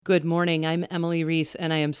Good morning. I'm Emily Reese,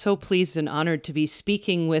 and I am so pleased and honored to be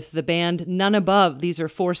speaking with the band None Above. These are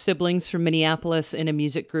four siblings from Minneapolis in a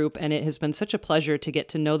music group, and it has been such a pleasure to get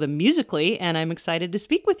to know them musically, and I'm excited to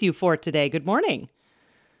speak with you for today. Good morning.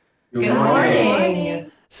 Good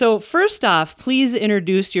morning. So, first off, please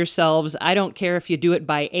introduce yourselves. I don't care if you do it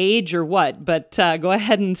by age or what, but go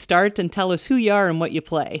ahead and start and tell us who you are and what you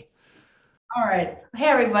play. All right. Hey,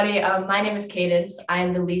 everybody. My name is Cadence. I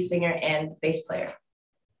am the lead singer and bass player.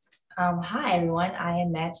 Hi everyone, I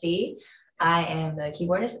am Matty. I am the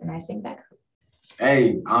keyboardist and I sing backup.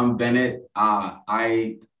 Hey, I'm Bennett.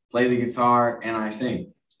 I play the guitar and I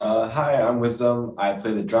sing. Hi, I'm Wisdom. I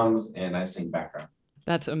play the drums and I sing background.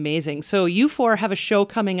 That's amazing. So, you four have a show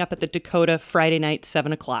coming up at the Dakota Friday night,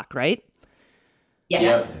 7 o'clock, right?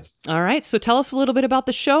 Yes. Yep. All right. So tell us a little bit about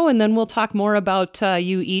the show, and then we'll talk more about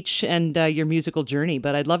you each and your musical journey.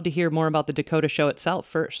 But I'd love to hear more about the Dakota show itself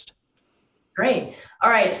first. Great. All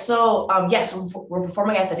right. So, yes, we're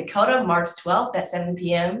performing at the Dakota March 12th at 7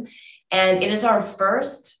 p.m. And it is our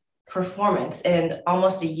first performance in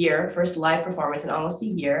almost a year, first live performance in almost a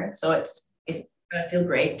year. So it's going to feel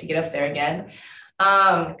great to get up there again.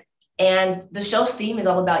 And the show's theme is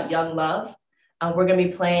all about young love. We're going to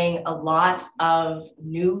be playing a lot of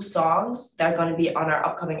new songs that are going to be on our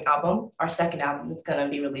upcoming album, our second album that's going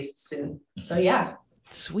to be released soon. So, yeah.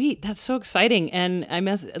 Sweet. That's so exciting. And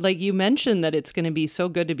like you mentioned that it's going to be so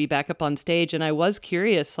good to be back up on stage. And I was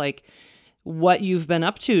curious, like, what you've been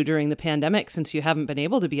up to during the pandemic since you haven't been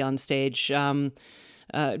able to be on stage.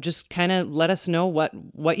 Just kind of let us know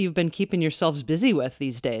what you've been keeping yourselves busy with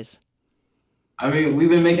these days. I mean, we've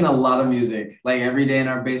been making a lot of music. Like every day in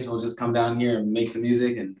our basement, we'll just come down here and make some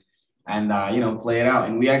music and play it out.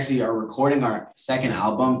 And we actually are recording our second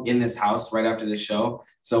album in this house right after this show.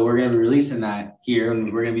 So we're going to be releasing that here,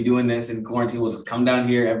 and we're going to be doing this in quarantine. We'll just come down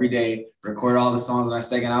here every day, record all the songs on our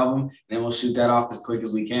second album, and then we'll shoot that off as quick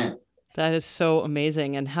as we can. That is so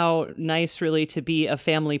amazing. And how nice, really, to be a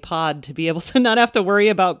family pod, to be able to not have to worry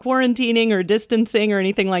about quarantining or distancing or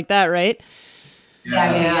anything like that, right?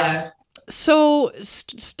 Yeah. So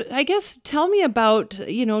I guess tell me about,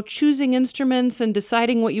 choosing instruments and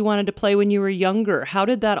deciding what you wanted to play when you were younger. How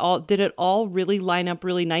did it all really line up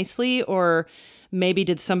really nicely? Or maybe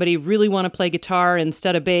did somebody really want to play guitar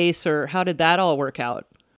instead of bass, or how did that all work out?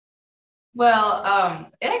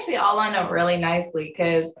 Well, it actually all lined up really nicely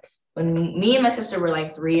because when me and my sister were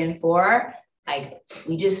like 3 and 4, like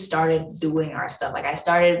we just started doing our stuff. Like I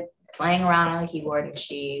started playing around on the keyboard and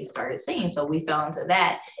she started singing. So we fell into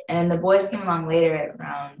that. And then the boys came along later at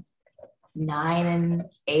around 9 and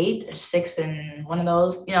 8 or 6 and one of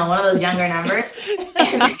those younger numbers.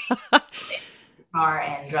 And guitar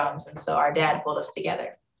and drums. And so our dad pulled us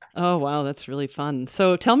together. Oh, wow. That's really fun.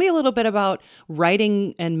 So tell me a little bit about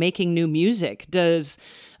writing and making new music. Do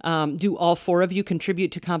all four of you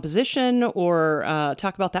contribute to composition, or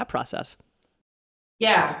talk about that process?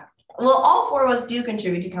 Yeah. Well, all four of us do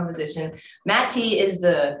contribute to composition. Matt T is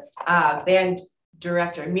the band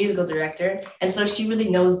director, musical director. And so she really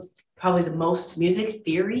knows probably the most music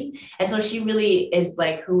theory. And so she really is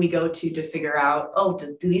like who we go to figure out,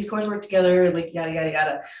 do these chords work together? Like yada, yada,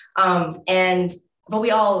 yada. But we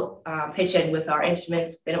all pitch in with our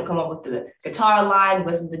instruments. They don't come up with the guitar line,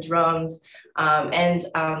 listen to the drums.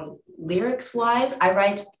 Lyrics wise, I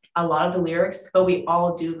write a lot of the lyrics, but we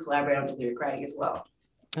all do collaborate on the lyric writing as well.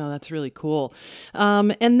 Oh, that's really cool.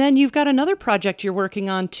 And then you've got another project you're working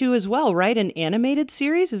on too as well, right? An animated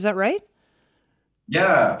series, is that right?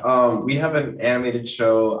 Yeah, we have an animated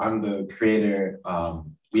show. I'm the creator. I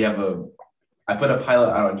put a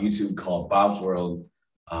pilot out on YouTube called Bob's World.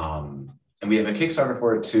 And we have a Kickstarter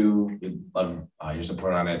for it too. We'd love your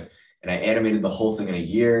support on it. And I animated the whole thing in a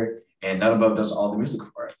year, and None Above does all the music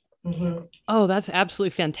for it. Mm-hmm. Oh, that's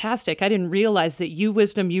absolutely fantastic. I didn't realize that you were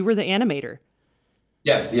the animator.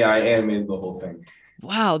 Yes, yeah, I animated the whole thing.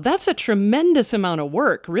 Wow, that's a tremendous amount of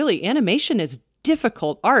work. Really, animation is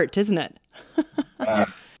difficult art, isn't it?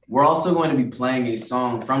 We're also going to be playing a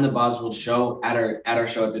song from the Boswell show at our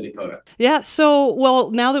show at the Dakota. Yeah, so,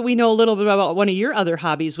 well, now that we know a little bit about one of your other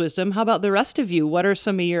hobbies, Wisdom, how about the rest of you? What are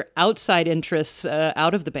some of your outside interests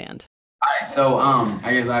out of the band? All right, so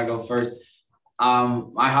I guess I'll go first.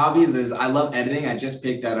 My hobbies is I love editing. I just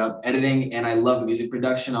picked that up, editing, and I love music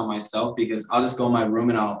production on myself because I'll just go in my room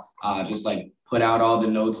and I'll just like put out all the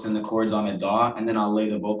notes and the chords on a DAW, and then I'll lay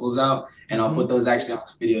the vocals out, and I'll put those actually on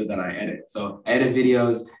the videos that I edit. So I edit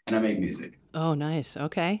videos and I make music. Oh, nice.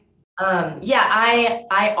 Okay.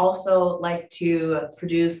 I also like to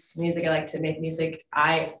produce music. I like to make music.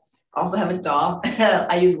 also have a DAW.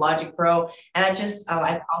 I use Logic Pro, and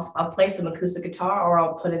I'll play some acoustic guitar, or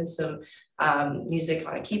I'll put in some music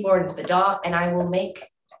on a keyboard into the DAW, and I will make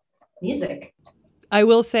music. I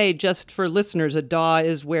will say, just for listeners, a DAW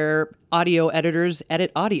is where audio editors edit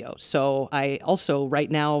audio. So I also, right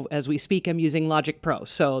now, as we speak, I'm using Logic Pro.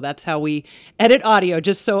 So that's how we edit audio,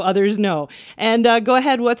 just so others know. And go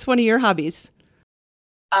ahead, what's one of your hobbies?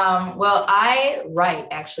 Well, I write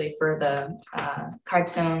actually for the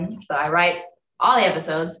cartoon. So I write all the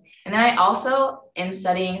episodes. And then I also am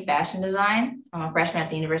studying fashion design. I'm a freshman at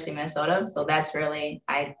the University of Minnesota. So that's really,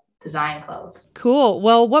 I design clothes. Cool.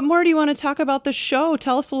 Well, what more do you want to talk about the show?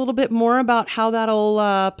 Tell us a little bit more about how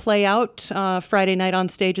that'll play out Friday night on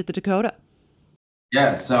stage at the Dakota.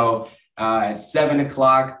 Yeah, so at 7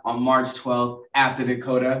 o'clock on March 12th at the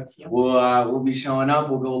Dakota, we'll be showing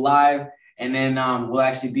up. We'll go live, and then we'll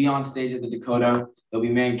actually be on stage at the Dakota. There'll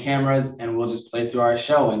be main cameras, and we'll just play through our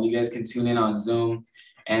show, and you guys can tune in on Zoom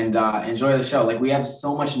and enjoy the show. Like, we have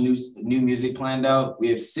so much new music planned out. We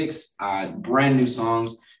have 6 brand new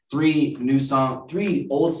songs. 3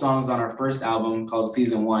 old songs on our first album called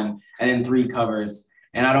Season 1, and then 3 covers.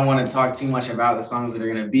 And I don't want to talk too much about the songs that are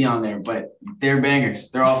going to be on there, but they're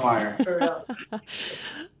bangers. They're all fire.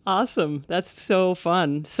 Awesome. That's so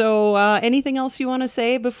fun. So anything else you want to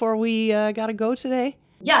say before we got to go today?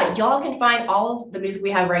 Yeah, y'all can find all of the music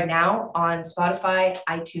we have right now on Spotify,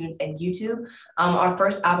 iTunes, and YouTube. Our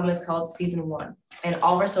first album is called Season 1, and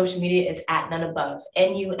all of our social media is at Nunn Above,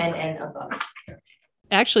 Nunn Above.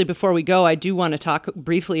 Actually, before we go, I do want to talk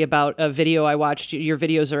briefly about a video I watched. Your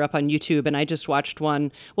videos are up on YouTube, and I just watched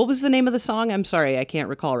one. What was the name of the song? I'm sorry, I can't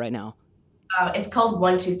recall right now. It's called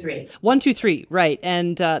 1, 2, 3. 1, 2, 3, right.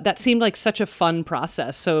 And that seemed like such a fun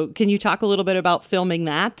process. So can you talk a little bit about filming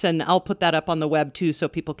that? And I'll put that up on the web too so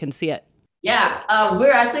people can see it. Yeah,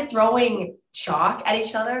 we're actually throwing chalk at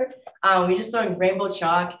each other. We're just throwing rainbow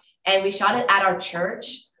chalk, and we shot it at our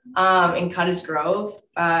church in Cottage Grove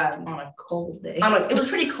on a cold day. It was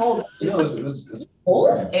pretty cold. It was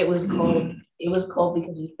Cold? It was cold. It was cold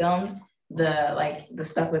because we filmed the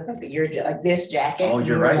stuff with like this jacket. Oh,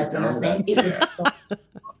 you're right. It was so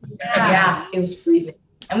yeah, it was freezing.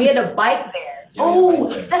 And we had a bike there.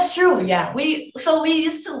 Oh, that's true. Yeah. We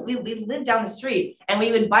lived down the street, and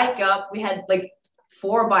we would bike up. We had like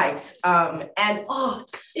 4 bikes.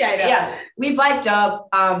 We biked up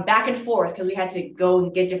back and forth because we had to go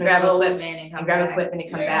and get different clothes and grab equipment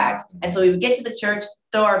and come back. And so we would get to the church,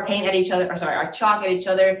 throw our paint at each other, our chalk at each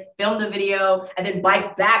other, film the video, and then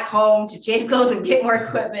bike back home to change clothes and get more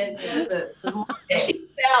equipment. She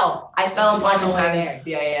fell. I fell a bunch of There. times.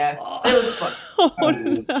 Yeah. It was fun. Oh,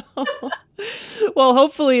 no. Well,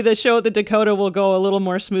 hopefully the show at the Dakota will go a little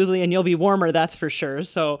more smoothly and you'll be warmer, that's for sure.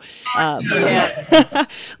 So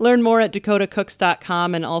learn more at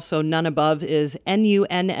dakotacooks.com, and also Nunn Above is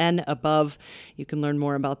Nunn Above. You can learn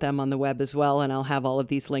more about them on the web as well, and I'll have all of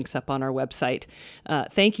these links up on our website.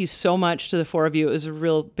 Thank you so much to the 4 of you. It was a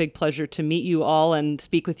real big pleasure to meet you all and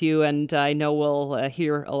speak with you, and I know we'll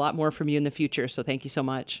hear a lot more from you in the future, so thank you so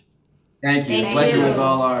much. Thank you. Thank Pleasure you. was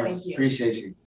all ours. Thank you. Appreciate you.